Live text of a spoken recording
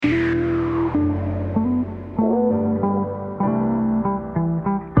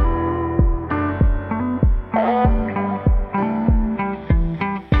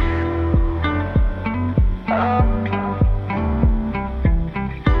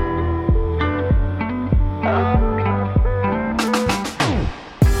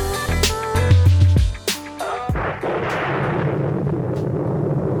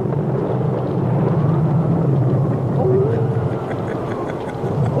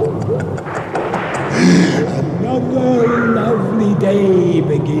another lovely day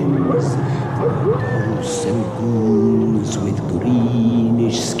begins. For ghosts and ghouls with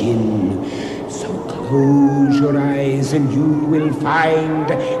greenish skin. So close your eyes and you will find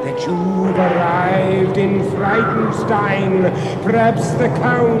that you've arrived in Frightenstein. Perhaps the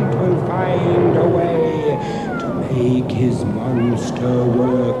Count will find a way to make his monster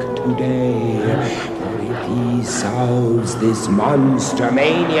work today. If he solves this monster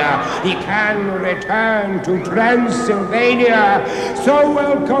mania, he can return to Transylvania. So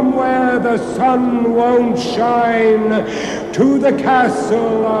welcome where the sun won't shine, to the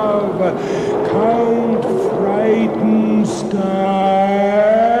castle of Count Frightenstein.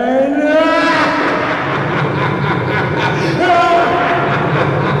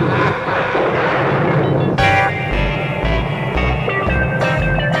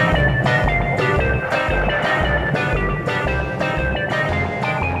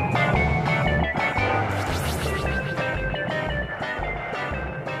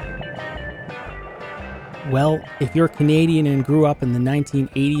 Well, if you're Canadian and grew up in the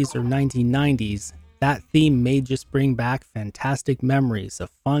 1980s or 1990s, that theme may just bring back fantastic memories of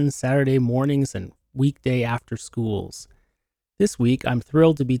fun Saturday mornings and weekday after schools. This week, I'm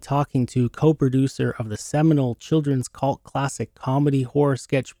thrilled to be talking to co-producer of the seminal children's cult classic comedy horror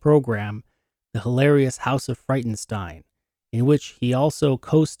sketch program, The Hilarious House of Frightenstein, in which he also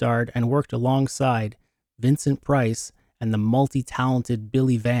co-starred and worked alongside Vincent Price and the multi-talented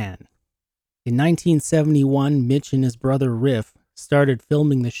Billy Van. In 1971, Mitch and his brother Riff started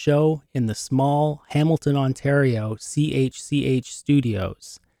filming the show in the small Hamilton, Ontario CHCH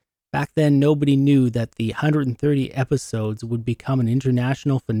studios. Back then, nobody knew that the 130 episodes would become an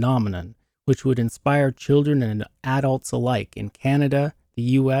international phenomenon, which would inspire children and adults alike in Canada, the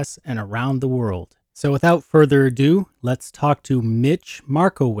US, and around the world. So without further ado, let's talk to Mitch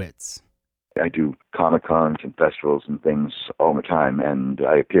Markowitz. I do Comic-Cons and festivals and things all the time, and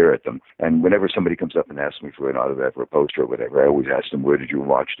I appear at them. And whenever somebody comes up and asks me for an autograph or a poster or whatever, I always ask them, where did you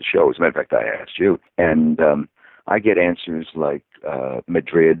watch the show? As a matter of fact, I asked you. And I get answers like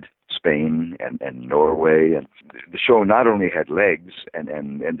Madrid, Spain, and Norway. And the show not only had legs and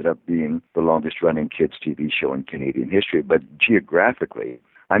ended up being the longest-running kids' TV show in Canadian history, but geographically,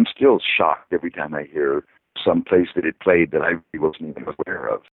 I'm still shocked every time I hear some place that it played that I really wasn't even aware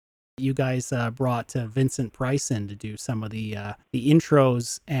of. You guys brought Vincent Price in to do some of the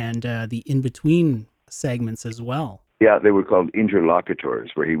intros and the in-between segments as well. Yeah, they were called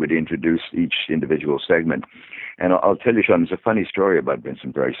interlocutors, where he would introduce each individual segment. And I'll tell you, Sean, there's a funny story about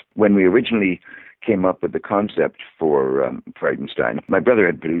Vincent Price. When we originally came up with the concept for Frightenstein, my brother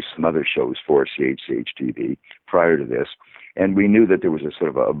had produced some other shows for CHCH-TV prior to this, and we knew that there was a sort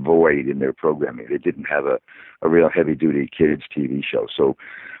of a void in their programming. They didn't have a real heavy-duty kids' TV show. So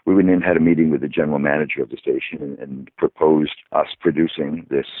we went in and had a meeting with the general manager of the station and proposed us producing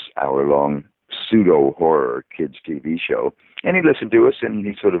this hour-long pseudo-horror kids' TV show. And he listened to us, and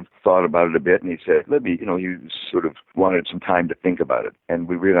he sort of thought about it a bit, and he said, you sort of wanted some time to think about it. And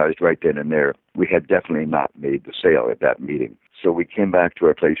we realized right then and there we had definitely not made the sale at that meeting. So we came back to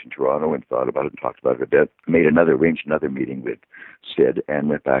our place in Toronto and thought about it and talked about it a bit, arranged another meeting with Sid and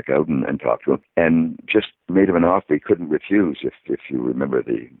went back out and talked to him and just made him an offer he couldn't refuse. If you remember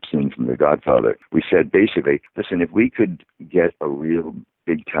the scene from The Godfather, we said basically, listen, if we could get a real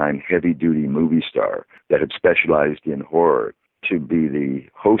big-time, heavy-duty movie star that had specialized in horror to be the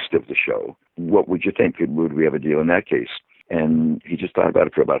host of the show, what would you think? Would we have a deal in that case? And he just thought about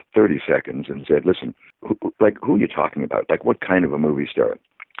it for about 30 seconds and said, listen, who are you talking about? Like, what kind of a movie star?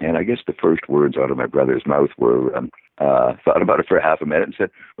 And I guess the first words out of my brother's mouth were, thought about it for half a minute and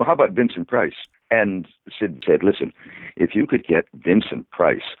said, well, how about Vincent Price? And Sid said, listen, if you could get Vincent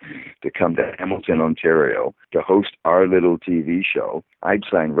Price to come to Hamilton, Ontario to host our little TV show, I'd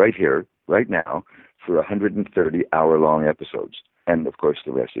sign right here, right now, for 130 hour-long episodes. And, of course,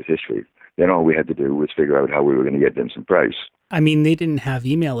 the rest is history. Then all we had to do was figure out how we were going to get Vincent Price. I mean, they didn't have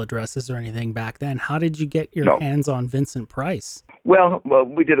email addresses or anything back then. How did you get your hands on Vincent Price? Well,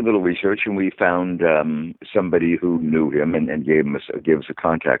 we did a little research, and we found somebody who knew him and gave us a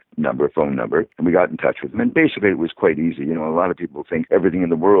contact number, phone number, and we got in touch with him. And basically, it was quite easy. You know, a lot of people think everything in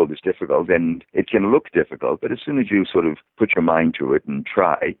the world is difficult, and it can look difficult, but as soon as you sort of put your mind to it and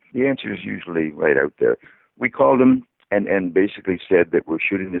try, the answer is usually right out there. We called him and basically said that we're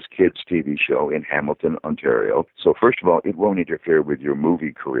shooting this kids' TV show in Hamilton, Ontario. So first of all, it won't interfere with your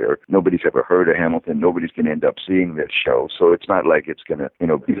movie career. Nobody's ever heard of Hamilton. Nobody's going to end up seeing this show. So it's not like it's going to,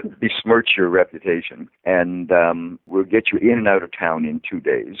 besmirch your reputation. And we'll get you in and out of town in 2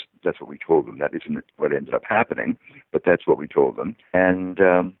 days. That's what we told them. That isn't what ended up happening, but that's what we told them. And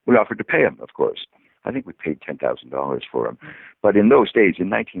we offered to pay him, of course. I think we paid $10,000 for them. But in those days, in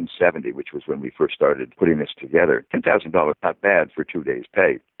 1970, which was when we first started putting this together, $10,000, not bad for 2 days'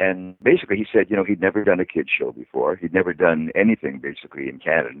 pay. And basically he said, he'd never done a kids show before. He'd never done anything basically in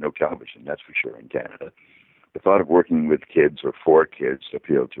Canada, no television, that's for sure, in Canada. The thought of working with kids or for kids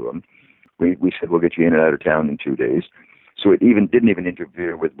appealed to him. We said, we'll get you in and out of town in 2 days. So it didn't even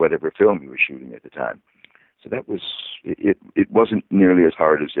interfere with whatever film he was shooting at the time. So that was, it wasn't nearly as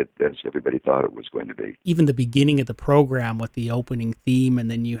hard as everybody thought it was going to be. Even the beginning of the program with the opening theme,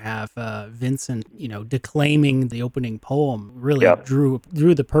 and then you have Vincent, declaiming the opening poem, really drew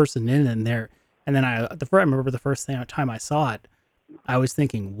the person in there. And then I remember the first time I saw it, I was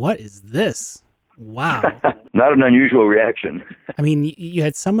thinking, what is this? Wow. Not an unusual reaction. I mean, you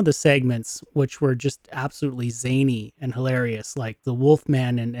had some of the segments which were just absolutely zany and hilarious, like the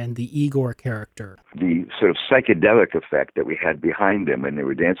Wolfman and the Igor character. The sort of psychedelic effect that we had behind them when they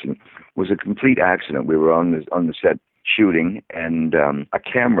were dancing was a complete accident. We were on the set shooting, and a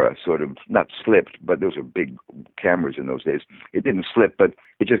camera sort of not slipped, but those were big cameras in those days. It didn't slip, but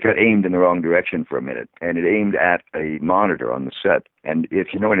it just got aimed in the wrong direction for a minute, and it aimed at a monitor on the set. And if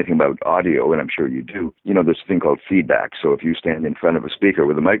you know anything about audio, and I'm sure you do, there's a thing called feedback. So if you stand in front of a speaker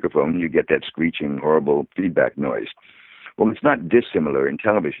with a microphone, you get that screeching, horrible feedback noise. Well, it's not dissimilar in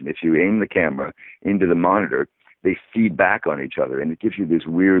television. If you aim the camera into the monitor, they feed back on each other, and it gives you this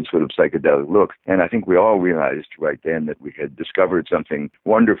weird sort of psychedelic look. And I think we all realized right then that we had discovered something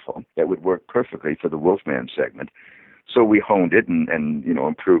wonderful that would work perfectly for the Wolfman segment. So we honed it and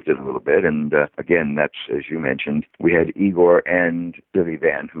improved it a little bit. And again, that's, as you mentioned, we had Igor and Billy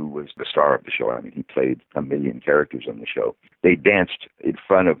Van, who was the star of the show. I mean, he played a million characters on the show. They danced in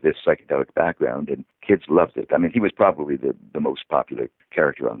front of this psychedelic background, and kids loved it. I mean, he was probably the most popular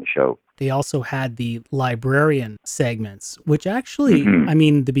character on the show. They also had the librarian segments, which actually, I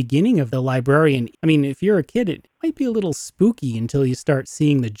mean, the beginning of the librarian, I mean, if you're a kid, it might be a little spooky until you start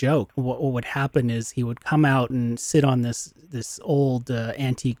seeing the joke. What would happen is he would come out and sit on this old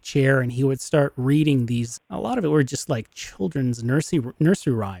antique chair, and he would start reading these. A lot of it were just like children's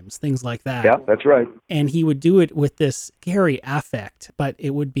nursery rhymes, things like that. Yeah, that's right. And he would do it with this scary affect, but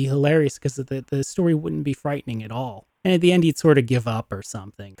it would be hilarious because the story wouldn't be frightening at all. And at the end, he'd sort of give up or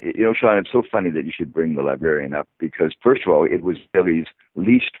something. Sean, it's so funny that you should bring the librarian up because, first of all, it was Billy's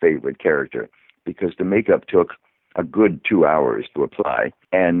least favorite character because the makeup took a good 2 hours to apply.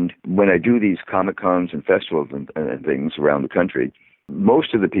 And when I do these Comic-Cons and festivals and things around the country,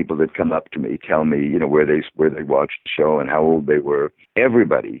 most of the people that come up to me tell me, where they watched the show and how old they were.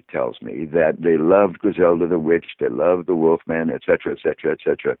 Everybody tells me that they loved Griselda the Witch, they loved the Wolfman, et cetera, et cetera, et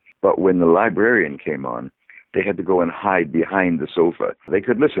cetera. But when the librarian came on, they had to go and hide behind the sofa. They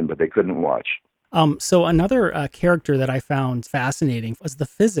could listen, but they couldn't watch. So another character that I found fascinating was the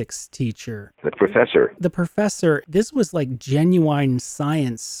physics teacher. The professor. The professor, this was like genuine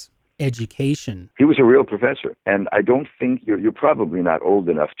science education. He was a real professor. And I don't think, you're probably not old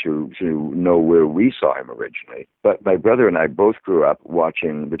enough to know where we saw him originally. But my brother and I both grew up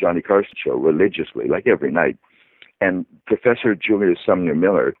watching the Johnny Carson show religiously, like every night. And Professor Julius Sumner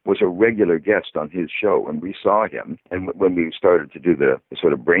Miller was a regular guest on his show, and we saw him. And when we started to do the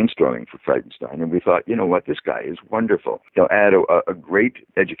sort of brainstorming for Frightenstein, and we thought, you know what, this guy is wonderful. He'll add a great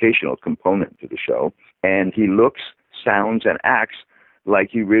educational component to the show, and he looks, sounds, and acts like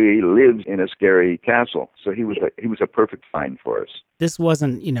he really lives in a scary castle. So he was a perfect find for us. This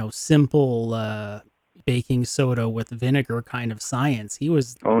wasn't, simple baking soda with vinegar kind of science. He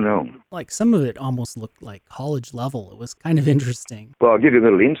was, oh no, like some of it almost looked like college level. It was kind of interesting. Well, I'll give you a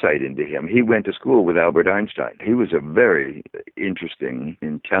little insight into him. He went to school with Albert Einstein. He was a very interesting,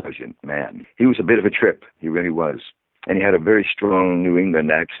 intelligent man. He was a bit of a trip. He really was. And he had a very strong New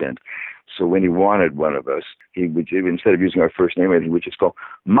England accent. So when he wanted one of us, he would, instead of using our first name, he would just go,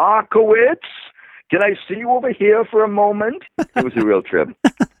 Markowitz, can I see you over here for a moment? It was a real trip.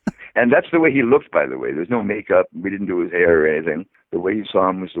 And that's the way he looked, by the way. There's no makeup. We didn't do his hair or anything. The way you saw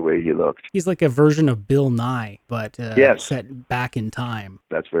him was the way he looked. He's like a version of Bill Nye, but yes, set back in time.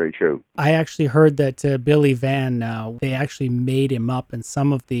 That's very true. I actually heard that Billy Van, they actually made him up in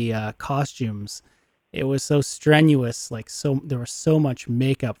some of the costumes. It was so strenuous, there was so much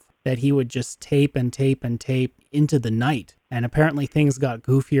makeup that he would just tape and tape and tape into the night. And apparently things got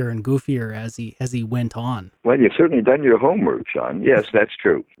goofier and goofier as he went on. Well, you've certainly done your homework, Sean. Yes, that's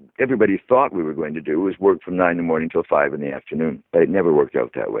true. Everybody thought we were going to do was work from 9 in the morning till 5 in the afternoon. But it never worked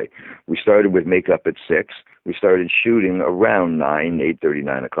out that way. We started with makeup at 6. We started shooting around 9, 8:30,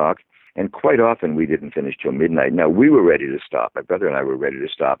 9 o'clock. And quite often we didn't finish till midnight. Now, we were ready to stop. My brother and I were ready to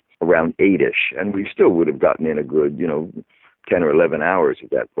stop around 8-ish. And we still would have gotten in a good, 10 or 11 hours at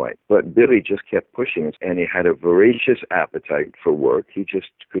that point. But Billy just kept pushing, and he had a voracious appetite for work. He just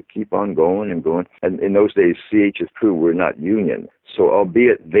could keep on going and going. And in those days, CH's crew were not union. So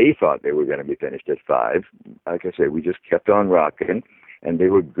albeit they thought they were going to be finished at 5, like I say, we just kept on rocking. And they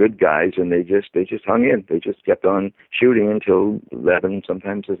were good guys, and they just hung in. They just kept on shooting until 11,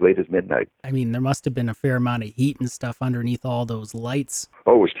 sometimes as late as midnight. I mean, there must have been a fair amount of heat and stuff underneath all those lights.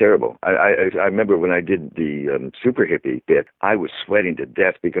 Oh, it was terrible. I remember when I did the super hippie bit, I was sweating to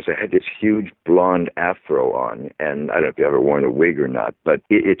death because I had this huge blonde afro on, and I don't know if you ever worn a wig or not, but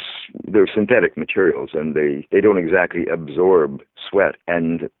they're synthetic materials, and they don't exactly absorb sweat.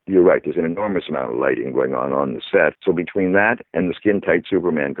 And you're right, there's an enormous amount of lighting going on the set. So between that and the skin-tight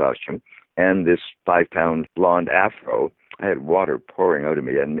Superman costume and this 5-pound blonde afro, I had water pouring out of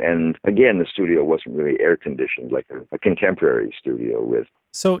me. And again, the studio wasn't really air-conditioned like a contemporary studio with.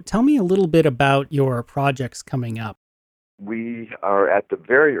 So tell me a little bit about your projects coming up. We are at the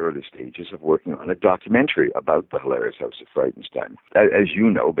very early stages of working on a documentary about the hilarious House of Frightenstein. As you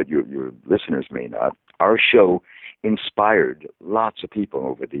know, but your listeners may not, our show inspired lots of people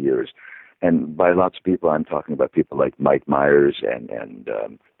over the years. And by lots of people, I'm talking about people like Mike Myers and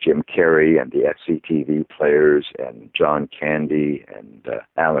Jim Carrey and the FCTV players and John Candy and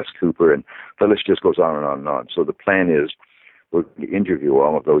Alice Cooper. And the list just goes on and on and on. So the plan is we're going to interview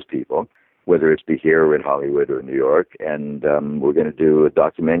all of those people, whether it's be here or in Hollywood or New York. And we're going to do a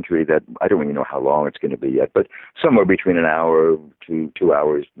documentary that I don't really know how long it's going to be yet, but somewhere between an hour to 2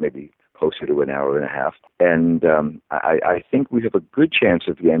 hours, maybe closer to an hour and a half. And I think we have a good chance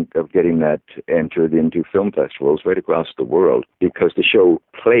of getting that entered into film festivals right across the world, because the show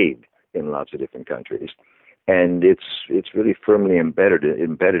played in lots of different countries. And it's really firmly embedded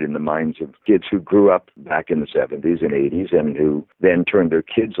in the minds of kids who grew up back in the 70s and 80s and who then turned their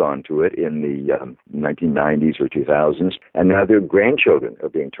kids onto it in the 1990s or 2000s. And now their grandchildren are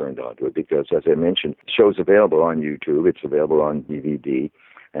being turned onto it because, as I mentioned, the show's available on YouTube. It's available on DVD.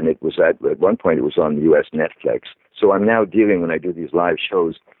 And it was at one point it was on the U.S. Netflix. So I'm now dealing, when I do these live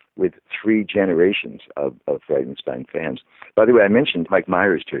shows, with 3 generations of Frightenstein fans. By the way, I mentioned Mike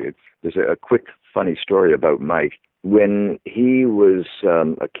Myers to you. There's a quick, funny story about Mike. When he was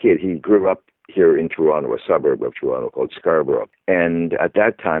a kid, he grew up here in Toronto, a suburb of Toronto called Scarborough. And at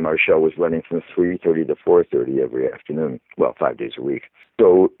that time, our show was running from 3:30 to 4:30 every afternoon, 5 days a week.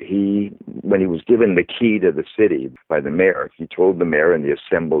 So when he was given the key to the city by the mayor, he told the mayor and the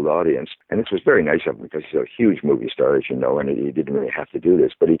assembled audience, and this was very nice of him because he's a huge movie star, as you know, and he didn't really have to do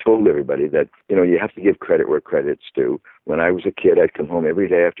this, but he told everybody that, you have to give credit where credit's due. When I was a kid, I'd come home every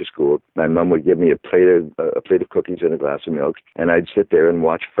day after school. My mom would give me a plate of cookies and a glass of milk, and I'd sit there and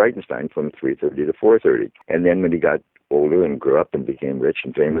watch Frightenstein from 3:30 to 4:30. And then when he got older and grew up and became rich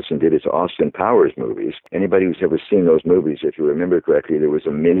and famous and did his Austin Powers movies. Anybody who's ever seen those movies, if you remember correctly, there was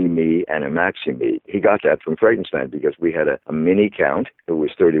a mini-me and a maxi-me. He got that from Frightenstein because we had a mini count who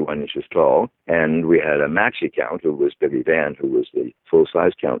was 31 inches tall, and we had a maxi count who was Billy Van, who was the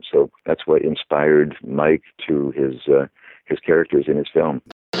full-size count. So that's what inspired Mike to his characters in his film.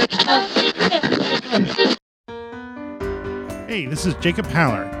 Hey, this is Jacob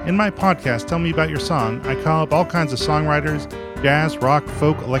Haller. In my podcast, Tell Me About Your Song, I call up all kinds of songwriters, jazz, rock,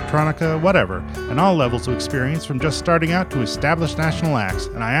 folk, electronica, whatever, and all levels of experience from just starting out to established national acts,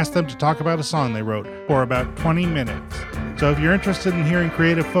 and I ask them to talk about a song they wrote for about 20 minutes. So if you're interested in hearing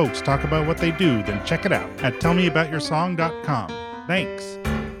creative folks talk about what they do, then check it out at tellmeaboutyoursong.com. Thanks.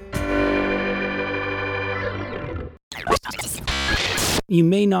 You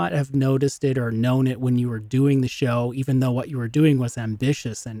may not have noticed it or known it when you were doing the show, even though what you were doing was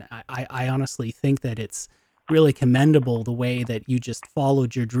ambitious. And I honestly think that it's really commendable the way that you just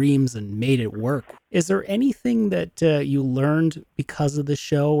followed your dreams and made it work. Is there anything that you learned because of the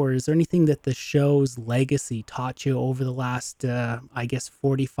show, or is there anything that the show's legacy taught you over the last,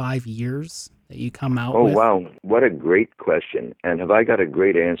 45 years? That you come out with? Oh, wow. What a great question. And have I got a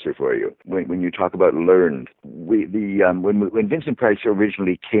great answer for you? When you talk about learned, when Vincent Price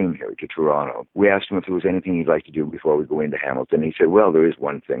originally came here to Toronto, we asked him if there was anything he'd like to do before we go into Hamilton. He said, well, there is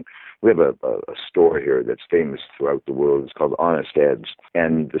one thing. We have a store here that's famous throughout the world. It's called Honest Ed's.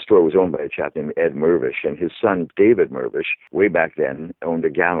 And the store was owned by a chap named Ed Mirvish. And his son, David Mirvish, way back then, owned a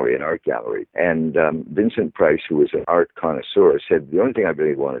gallery, an art gallery. And Vincent Price, who was an art connoisseur, said, the only thing I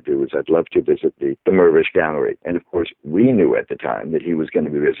really want to do is I'd love to visit the Mirvish gallery. And of course, we knew at the time that he was going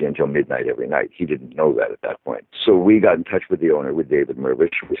to be busy until midnight every night. He didn't know that at that point. So we got in touch with the owner, with David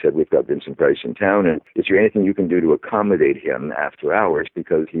Mirvish. We said, we've got Vincent Price in town, and is there anything you can do to accommodate him after hours,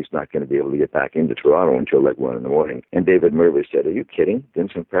 because he's not going to be able to get back into Toronto until like 1 a.m. And David Mirvish said, are you kidding?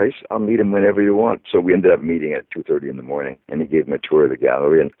 Vincent Price? I'll meet him whenever you want. want? So we ended up meeting at 2:30 in the morning, and he gave him a tour of the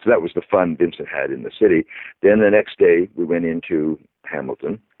gallery. And so that was the fun Vincent had in the city. Then the next day, we went into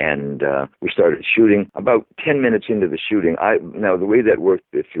Hamilton, and we started shooting. About 10 minutes into the shooting, now the way that worked,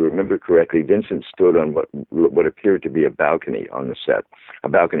 if you remember correctly, Vincent stood on what appeared to be a balcony on the set, a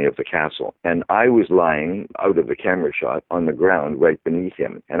balcony of the castle, and I was lying out of the camera shot on the ground right beneath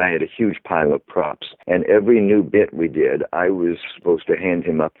him, and I had a huge pile of props, and every new bit we did, I was supposed to hand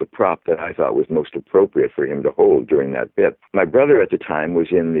him up the prop that I thought was most appropriate for him to hold during that bit. My brother at the time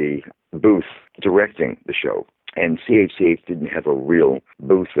was in the booth directing the show, and CHCH didn't have a real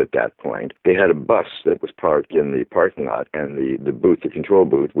booth at that point. They had a bus that was parked in the parking lot, and the booth, the control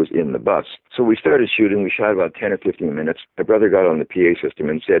booth, was in the bus. So we started shooting. We shot about 10 or 15 minutes. My brother got on the PA system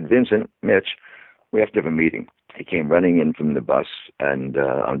and said, "Vincent, Mitch, we have to have a meeting." He came running in from the bus and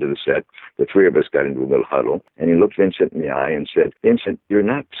onto the set. The three of us got into a little huddle, and he looked Vincent in the eye and said, "Vincent, you're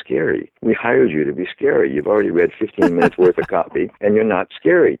not scary. We hired you to be scary. You've already read 15 minutes worth of copy, and you're not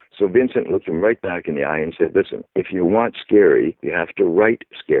scary." So Vincent looked him right back in the eye and said, "Listen, if you want scary, you have to write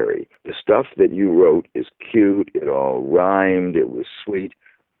scary. The stuff that you wrote is cute. It all rhymed. It was sweet.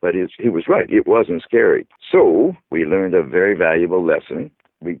 But he was right. It wasn't scary." So we learned a very valuable lesson.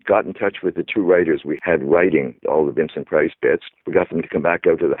 We got in touch with the two writers we had writing all the Vincent Price bits. We got them to come back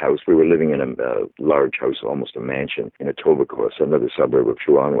out to the house. We were living in a large house, almost a mansion, in Etobicoke, another suburb of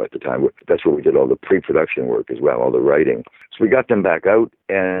Toronto at the time. That's where we did all the pre-production work as well, all the writing. So we got them back out,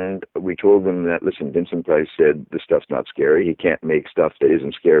 and we told them that, listen, Vincent Price said this stuff's not scary. He can't make stuff that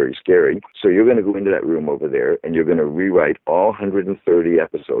isn't scary scary. So you're going to go into that room over there, and you're going to rewrite all 130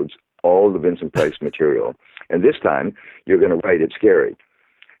 episodes, all the Vincent Price material. And this time, you're going to write it scary.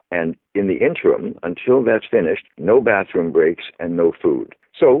 And in the interim, until that's finished, no bathroom breaks and no food.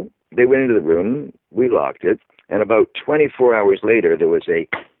 So they went into the room, we locked it, and about 24 hours later, there was a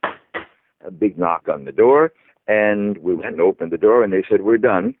big knock on the door, and we went and opened the door, and they said, "We're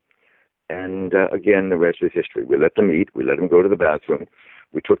done." And again, the rest is history. We let them eat, we let them go to the bathroom,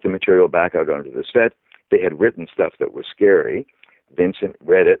 we took the material back out onto the set. They had written stuff that was scary. Vincent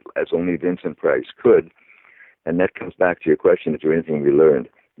read it as only Vincent Price could. And that comes back to your question, is there anything we learned?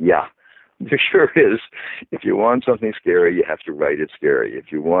 Yeah, there sure is. If you want something scary, you have to write it scary.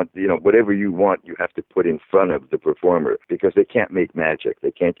 If you want, whatever you want, you have to put in front of the performer, because they can't make magic. They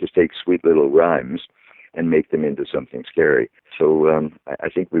can't just take sweet little rhymes and make them into something scary. So I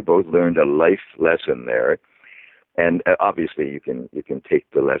think we both learned a life lesson there. And obviously you can take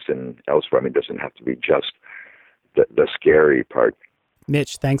the lesson elsewhere. I mean, it doesn't have to be just the scary part.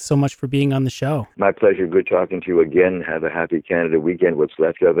 Mitch, thanks so much for being on the show. My pleasure. Good talking to you again. Have a happy Canada weekend, what's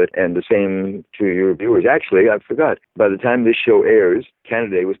left of it. And the same to your viewers. Actually, I forgot. By the time this show airs,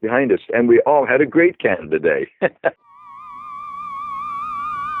 Canada Day was behind us, and we all had a great Canada Day.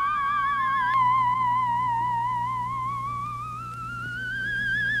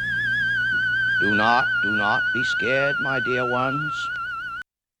 Do not be scared, my dear ones.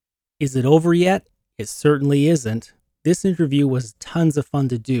 Is it over yet? It certainly isn't. This interview was tons of fun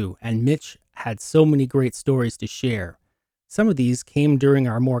to do, and Mitch had so many great stories to share. Some of these came during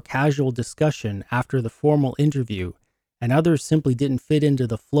our more casual discussion after the formal interview, and others simply didn't fit into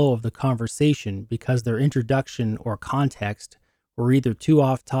the flow of the conversation because their introduction or context were either too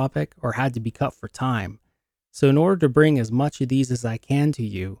off topic or had to be cut for time. So in order to bring as much of these as I can to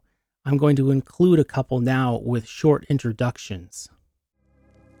you, I'm going to include a couple now with short introductions.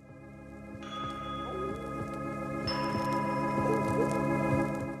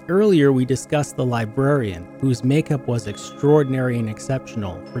 Earlier, we discussed the librarian, whose makeup was extraordinary and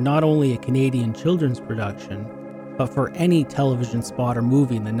exceptional for not only a Canadian children's production, but for any television spot or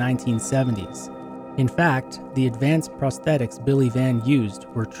movie in the 1970s. In fact, the advanced prosthetics Billy Van used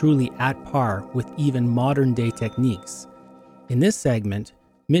were truly at par with even modern-day techniques. In this segment,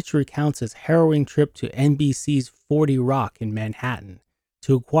 Mitch recounts his harrowing trip to NBC's 40 Rock in Manhattan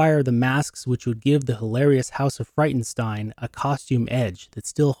to acquire the masks which would give the hilarious House of Frightenstein a costume edge that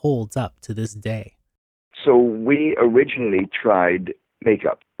still holds up to this day. So we originally tried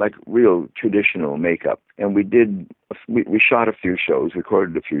makeup, like real traditional makeup. And we shot a few shows,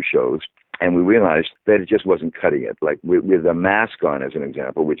 recorded a few shows, and we realized that it just wasn't cutting it. Like with a mask on, as an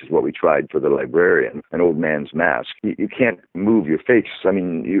example, which is what we tried for the librarian, an old man's mask. You can't move your face. I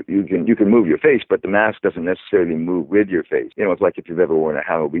mean, you can move your face, but the mask doesn't necessarily move with your face. It's like if you've ever worn a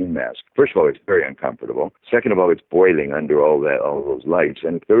Halloween mask. First of all, it's very uncomfortable. Second of all, it's boiling under all those lights.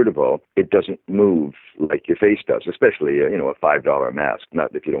 And third of all, it doesn't move like your face does, especially a $5 mask.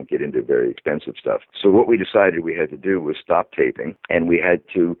 Not if you don't get into very expensive stuff. So what we decided we had to do was stop taping, and we had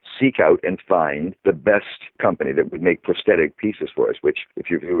to seek out and find the best company that would make prosthetic pieces for us, which, if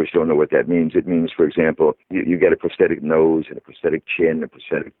your viewers don't know what that means, it means, for example, you get a prosthetic nose and a prosthetic chin, a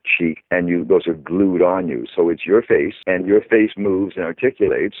prosthetic cheek, and those are glued on you. So it's your face, and your face moves and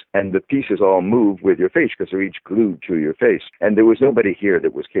articulates, and the pieces all move with your face because they're each glued to your face. And there was nobody here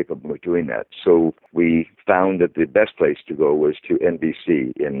that was capable of doing that. So we found that the best place to go was to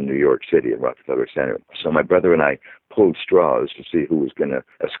NBC in New York City at Rockefeller Center. So my brother and I pulled straws to see who was going to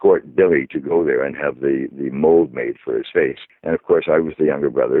escort Billy to go there and have the mold made for his face. And of course, I was the younger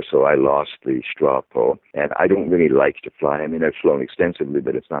brother, so I lost the straw pull. And I don't really like to fly. I mean, I've flown extensively,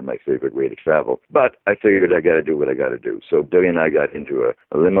 but it's not my favorite way to travel. But I figured I got to do what I got to do. So Billy and I got into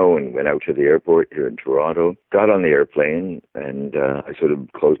a limo and went out to the airport here in Toronto, got on the airplane, and I sort of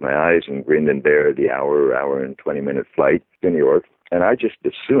closed my eyes and grinned and bared the hour and 20-minute flight to New York. And I just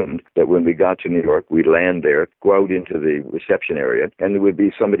assumed that when we got to New York, we'd land there, go out into the reception area, and there would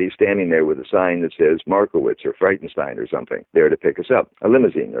be somebody standing there with a sign that says Markowitz or Frightenstein or something there to pick us up, a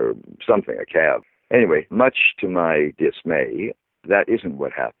limousine or something, a cab. Anyway, much to my dismay, that isn't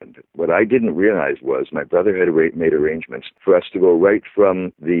what happened. What I didn't realize was my brother had made arrangements for us to go right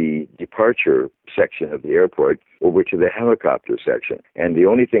from the departure section of the airport over to the helicopter section. And the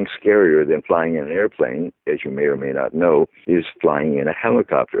only thing scarier than flying in an airplane, as you may or may not know, is flying in a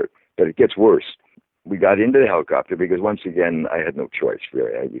helicopter. But it gets worse. We got into the helicopter because, once again, I had no choice,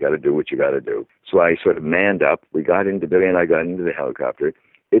 really. You got to do what you got to do. So I sort of manned up. Billy and I got into the helicopter.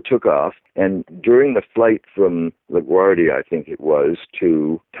 It took off, and during the flight from LaGuardia, I think it was,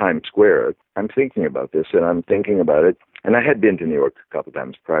 to Times Square, I'm thinking about this, and I'm thinking about it, and I had been to New York a couple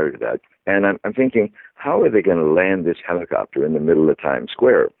times prior to that, and I'm thinking, how are they going to land this helicopter in the middle of Times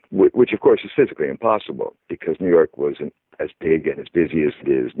Square? Which, of course, is physically impossible, because New York wasn't as big and as busy as it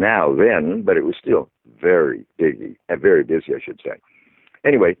is now then, but it was still very busy, I should say.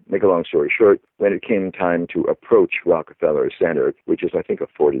 Anyway, make a long story short, when it came time to approach Rockefeller Center, which is, I think, a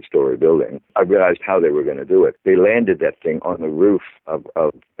 40-story building, I realized how they were going to do it. They landed that thing on the roof of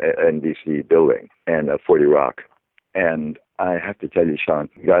NBC building and 40 Rock. And I have to tell you, Sean,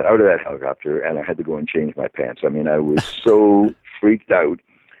 I got out of that helicopter and I had to go and change my pants. I mean, I was so freaked out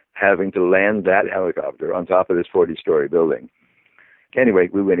having to land that helicopter on top of this 40-story building. Anyway,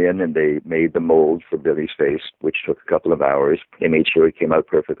 we went in and they made the mold for Billy's face, which took a couple of hours. They made sure it came out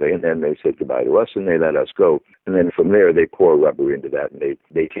perfectly, and then they said goodbye to us and they let us go. And then from there, they pour rubber into that, and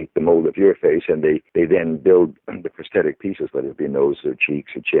they take the mold of your face, and they then build the prosthetic pieces, whether it be nose or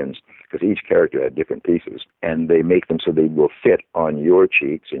cheeks or chins, because each character had different pieces. And they make them so they will fit on your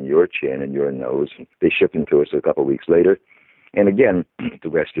cheeks and your chin and your nose. They ship them to us a couple of weeks later. And again, the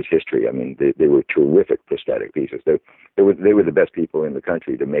rest is history. I mean, they were terrific prosthetic pieces. They were the best people in the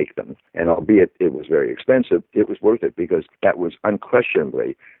country to make them. And albeit it was very expensive, it was worth it because that was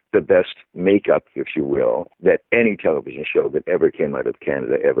unquestionably the best makeup, if you will, that any television show that ever came out of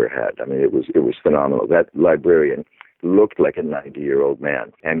Canada ever had. I mean, it was phenomenal. That librarian looked like a 90-year-old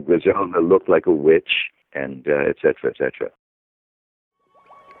man, and Griselda looked like a witch, and et cetera, et cetera.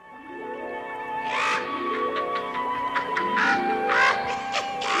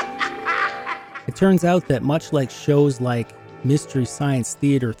 It turns out that much like shows like Mystery Science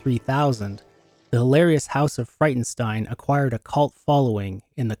Theater 3000, the hilarious House of Frightenstein acquired a cult following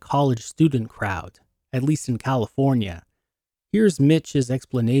in the college student crowd, at least in California. Here's Mitch's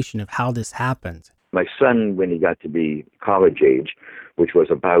explanation of how this happened. My son, when he got to be college age, which was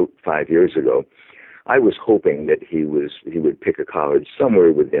about 5 years ago, I was hoping that he would pick a college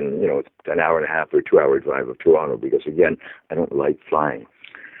somewhere within, an hour and a half or 2 hour drive of Toronto, because again, I don't like flying.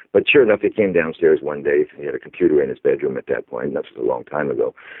 But sure enough, he came downstairs one day. He had a computer in his bedroom at that point. That was a long time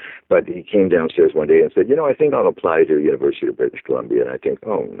ago. But he came downstairs one day and said, I think I'll apply to the University of British Columbia. And I think,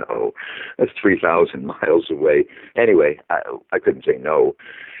 oh, no, that's 3,000 miles away. Anyway, I couldn't say no.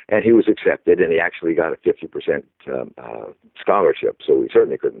 And he was accepted, and he actually got a 50% scholarship. So we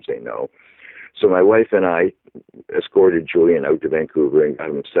certainly couldn't say no. So my wife and I escorted Julian out to Vancouver and got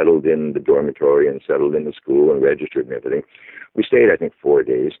him settled in the dormitory and settled in the school and registered and everything. We stayed, I think, 4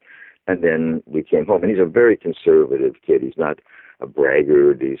 days, and then we came home. And he's a very conservative kid. He's not a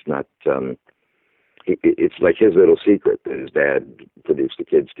braggart. He's not, it's like his little secret that his dad produced a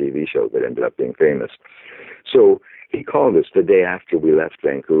kids' TV show that ended up being famous. So he called us the day after we left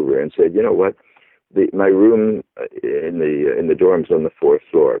Vancouver and said, you know what, my room in the dorms on the 4th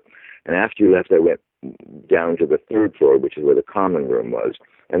floor. And after you left, I went down to the 3rd floor, which is where the common room was.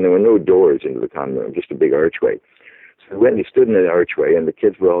 And there were no doors into the common room, just a big archway. So we went and he stood in the archway, and the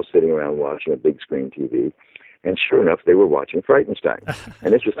kids were all sitting around watching a big screen TV. And sure enough, they were watching Frightenstein.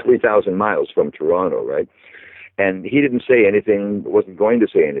 And this was 3,000 miles from Toronto, right? And he didn't say anything, wasn't going to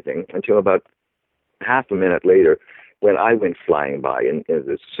say anything until about half a minute later when I went flying by in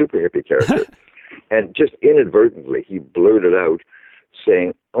this super hippie character. And just inadvertently, he blurted out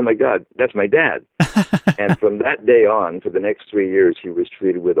saying, "Oh my God, that's my dad." And from that day on, for the next 3 years, he was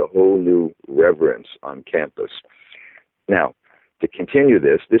treated with a whole new reverence on campus. Now, to continue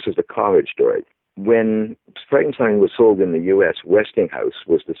this is the college story. When Frightenstein was sold in the U.S., Westinghouse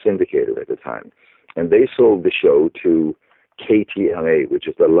was the syndicator at the time. And they sold the show to KTLA, which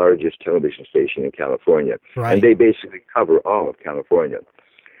is the largest television station in California. Right. And they basically cover all of California.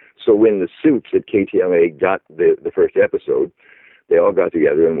 So when the suits at KTLA got the first episode, they all got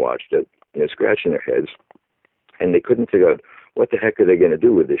together and watched it, scratching their heads. And they couldn't figure out what the heck are they going to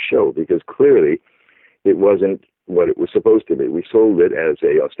do with this show, because clearly it wasn't what it was supposed to be. We sold it as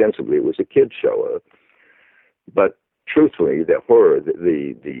ostensibly it was a kid's show. But truthfully, the horror,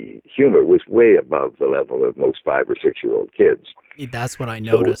 the humor was way above the level of most 5 or 6 year old kids. That's what I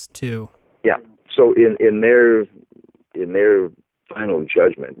noticed too. Yeah. So in their final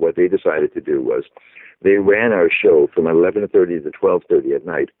judgment, what they decided to do was they ran our show from 11:30 to 12:30 at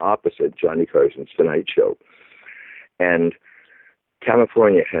night, opposite Johnny Carson's Tonight Show. And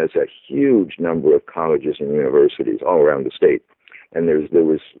California has a huge number of colleges and universities all around the state. And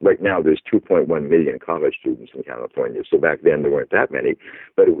right now there's 2.1 million college students in California. So back then there weren't that many,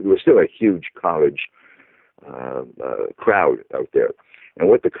 but it was still a huge college crowd out there. And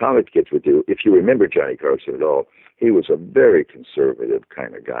what the college kids would do, if you remember Johnny Carson at all, he was a very conservative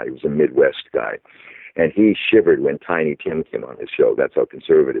kind of guy. He was a Midwest guy. And he shivered when Tiny Tim came on his show. That's how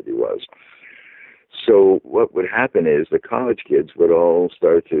conservative he was. So what would happen is the college kids would all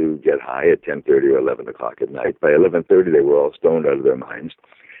start to get high at 10:30 or 11 o'clock at night. By 11:30, they were all stoned out of their minds.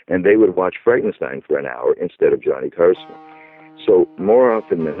 And they would watch Frightenstein for an hour instead of Johnny Carson. So more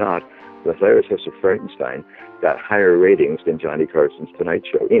often than not, The Hilarious House of Frightenstein got higher ratings than Johnny Carson's Tonight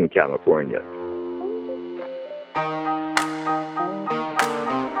Show in California.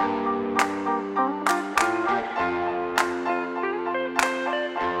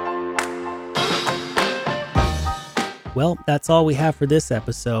 Well, that's all we have for this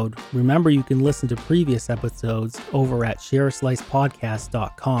episode. Remember, you can listen to previous episodes over at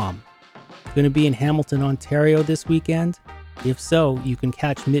shareaslicepodcast.com. Going to be in Hamilton, Ontario this weekend? If so, you can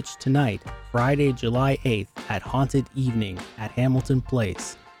catch Mitch tonight, Friday, July 8th at Haunted Evening at Hamilton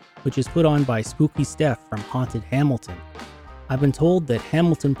Place, which is put on by Spooky Steph from Haunted Hamilton. I've been told that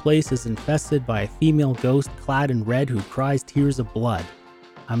Hamilton Place is infested by a female ghost clad in red who cries tears of blood.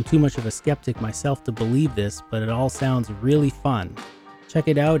 I'm too much of a skeptic myself to believe this, but it all sounds really fun. Check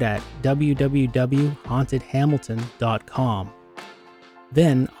it out at www.hauntedhamilton.com.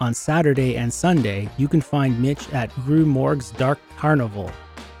 Then, on Saturday and Sunday, you can find Mitch at Gru Morg's Dark Carnival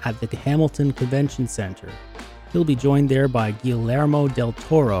at the Hamilton Convention Center. He'll be joined there by Guillermo del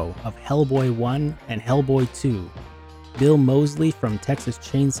Toro of Hellboy 1 and Hellboy 2, Bill Moseley from Texas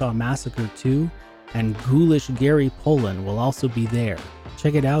Chainsaw Massacre 2, and ghoulish Gary Pullen will also be there.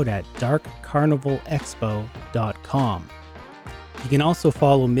 Check it out at darkcarnivalexpo.com. You can also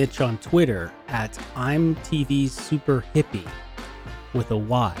follow Mitch on Twitter at I'mTVSuperHippie with a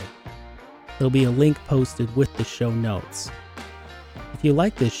Y. There'll be a link posted with the show notes. If you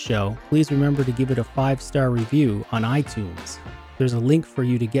like this show, please remember to give it a 5-star review on iTunes. There's a link for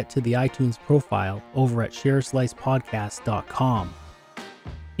you to get to the iTunes profile over at shareaslicepodcast.com.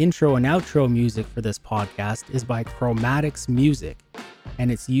 Intro and outro music for this podcast is by Chromatics Music,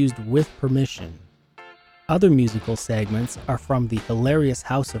 and it's used with permission. Other musical segments are from The Hilarious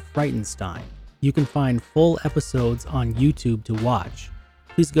House of Frightenstein. You can find full episodes on YouTube to watch.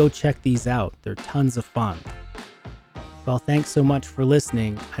 Please go check these out. They're tons of fun. Well, thanks so much for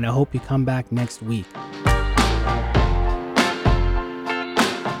listening, and I hope you come back next week.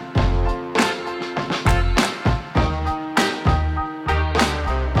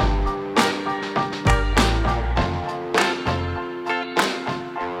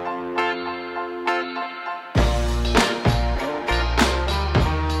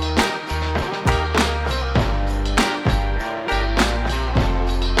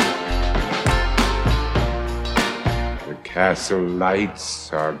 Castle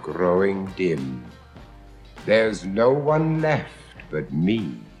lights are growing dim. There's no one left but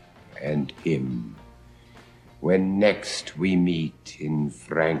me and him. When next we meet in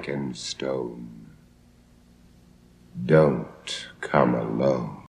Frankenstone, don't come alone.